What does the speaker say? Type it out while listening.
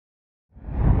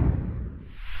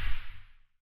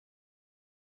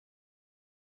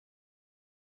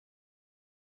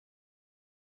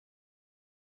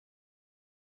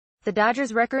The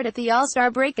Dodgers' record at the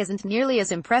All-Star break isn't nearly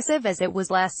as impressive as it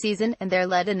was last season, and their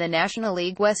lead in the National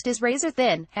League West is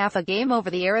razor-thin, half a game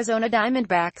over the Arizona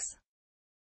Diamondbacks.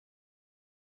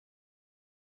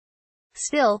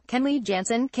 Still, Kenley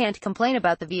Jansen can't complain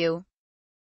about the view.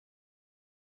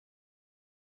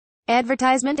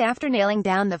 Advertisement after nailing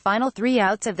down the final 3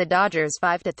 outs of the Dodgers'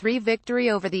 5-3 victory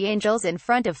over the Angels in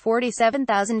front of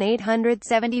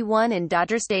 47,871 in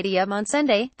Dodger Stadium on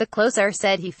Sunday, the closer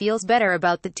said he feels better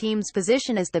about the team's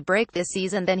position as the break this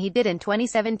season than he did in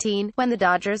 2017, when the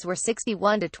Dodgers were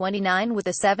 61-29 with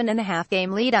a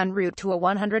 7.5-game lead en route to a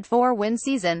 104-win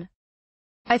season.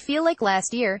 "I feel like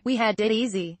last year, we had it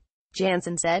easy,"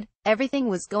 Jansen said. "Everything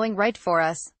was going right for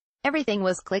us. Everything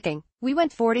was clicking. We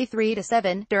went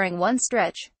 43-7 during one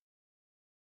stretch.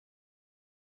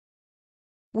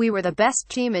 We were the best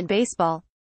team in baseball.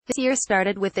 This year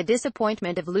started with the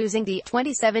disappointment of losing the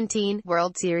 2017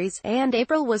 World Series, and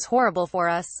April was horrible for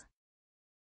us.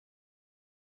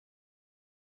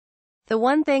 The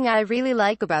one thing I really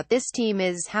like about this team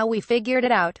is how we figured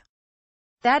it out.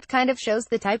 That kind of shows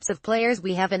the types of players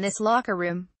we have in this locker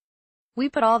room. We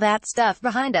put all that stuff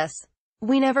behind us.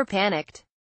 We never panicked.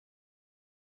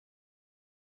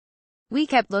 We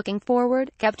kept looking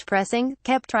forward, kept pressing,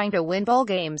 kept trying to win ball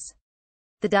games."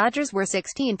 The Dodgers were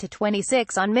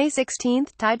 16-26 on May 16,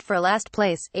 tied for last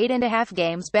place, 8.5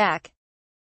 games back.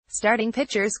 Starting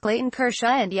pitchers Clayton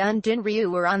Kershaw and Hyun-Jin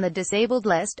Ryu were on the disabled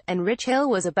list, and Rich Hill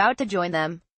was about to join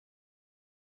them.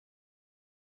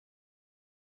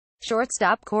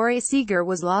 Shortstop Corey Seager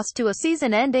was lost to a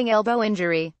season-ending elbow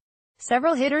injury.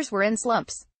 Several hitters were in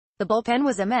slumps. The bullpen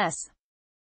was a mess.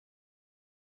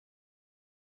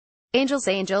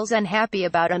 Angels unhappy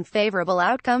about unfavorable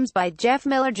outcomes by Jeff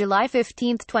Miller. July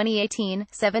 15, 2018,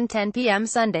 7:10 p.m.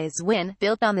 Sunday's win,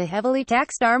 built on the heavily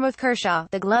taxed arm of Kershaw,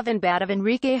 the glove and bat of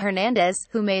Enrique Hernandez,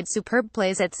 who made superb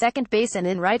plays at second base and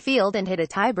in right field and hit a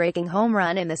tie-breaking home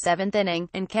run in the 7th inning,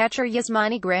 and catcher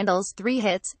Yasmani Grandal's 3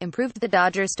 hits, improved the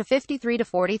Dodgers to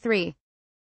 53-43.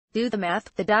 Do the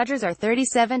math, the Dodgers are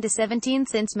 37-17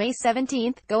 since May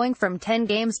 17, going from 10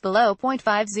 games below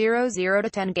 .500 to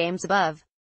 10 games above.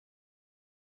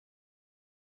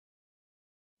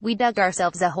 "We dug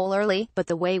ourselves a hole early, but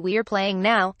the way we're playing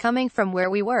now, coming from where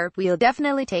we were, we'll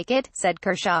definitely take it," said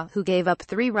Kershaw, who gave up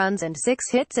 3 runs and 6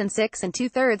 hits in 6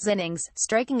 2/3 innings,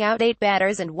 striking out 8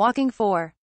 batters and walking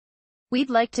 4.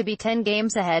 "We'd like to be 10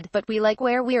 games ahead, but we like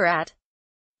where we're at."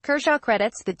 Kershaw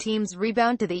credits the team's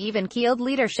rebound to the even-keeled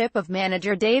leadership of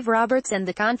manager Dave Roberts and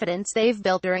the confidence they've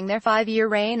built during their 5-year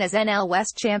reign as NL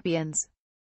West champions.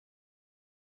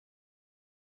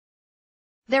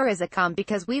 "There is a calm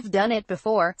because we've done it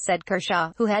before," said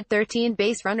Kershaw, who had 13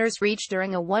 base runners reach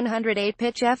during a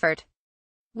 108-pitch effort.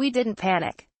 "We didn't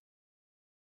panic.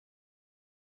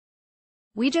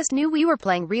 We just knew we were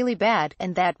playing really bad,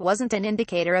 and that wasn't an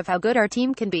indicator of how good our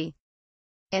team can be.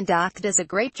 And Doc does a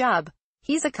great job.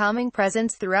 He's a calming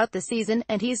presence throughout the season,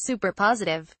 and he's super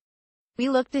positive. We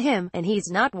look to him, and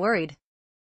he's not worried.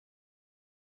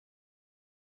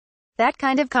 That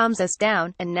kind of calms us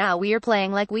down, and now we are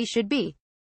playing like we should be."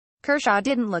 Kershaw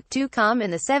didn't look too calm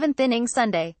in the 7th inning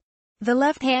Sunday. The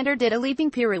left-hander did a leaping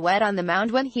pirouette on the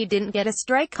mound when he didn't get a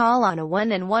strike call on a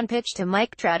 1-1 pitch to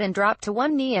Mike Trout and dropped to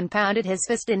one knee and pounded his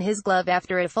fist in his glove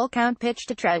after a full-count pitch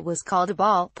to Trout was called a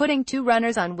ball, putting 2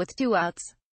 runners on with 2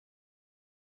 outs.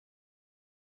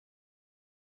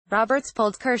 Roberts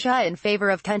pulled Kershaw in favor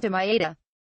of Kenta Maeda.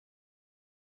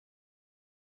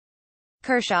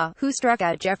 Kershaw, who struck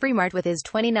out Jeffrey Mart with his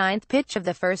 29th pitch of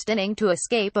the first inning to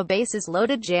escape a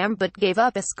bases-loaded jam but gave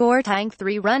up a score-tying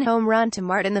 3-run home run to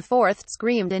Mart in the 4th,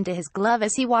 screamed into his glove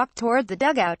as he walked toward the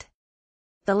dugout.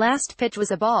 "The last pitch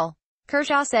was a ball,"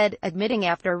 Kershaw said, admitting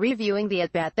after reviewing the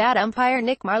at-bat that umpire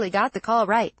Nick Marley got the call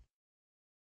right.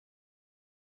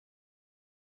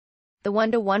 The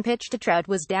 1-1 pitch to Trout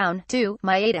was down, too.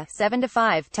 Maeda,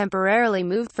 7-5, temporarily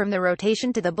moved from the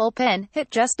rotation to the bullpen,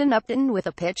 hit Justin Upton with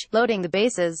a pitch, loading the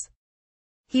bases.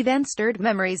 He then stirred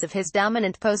memories of his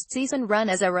dominant postseason run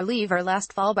as a reliever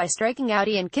last fall by striking out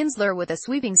Ian Kinsler with a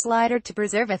sweeping slider to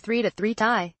preserve a 3-3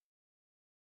 tie.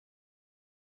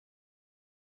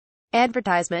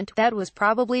 Advertisement, that was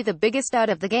probably the biggest out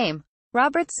of the game,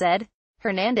 Roberts said.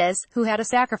 Hernandez, who had a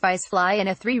sacrifice fly in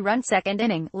a 3-run second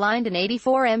inning, lined an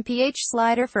 84 mph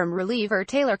slider from reliever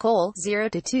Taylor Cole,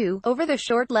 0-2, over the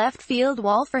short left field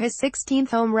wall for his 16th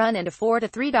home run and a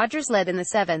 4-3 Dodgers lead in the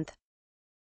 7th.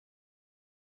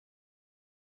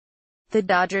 The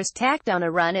Dodgers tacked on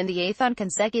a run in the 8th on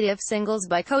consecutive singles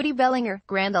by Cody Bellinger,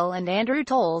 Grandal and Andrew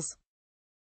Toles.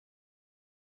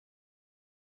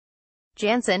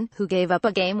 Jansen, who gave up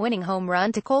a game-winning home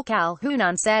run to Cole Calhoun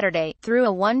on Saturday, threw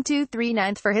a 1-2-3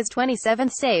 ninth for his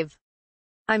 27th save.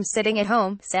 "I'm sitting at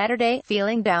home Saturday,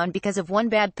 feeling down because of one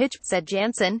bad pitch," said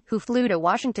Jansen, who flew to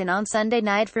Washington on Sunday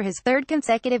night for his third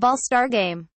consecutive All-Star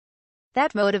game.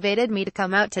 "That motivated me to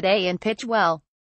come out today and pitch well.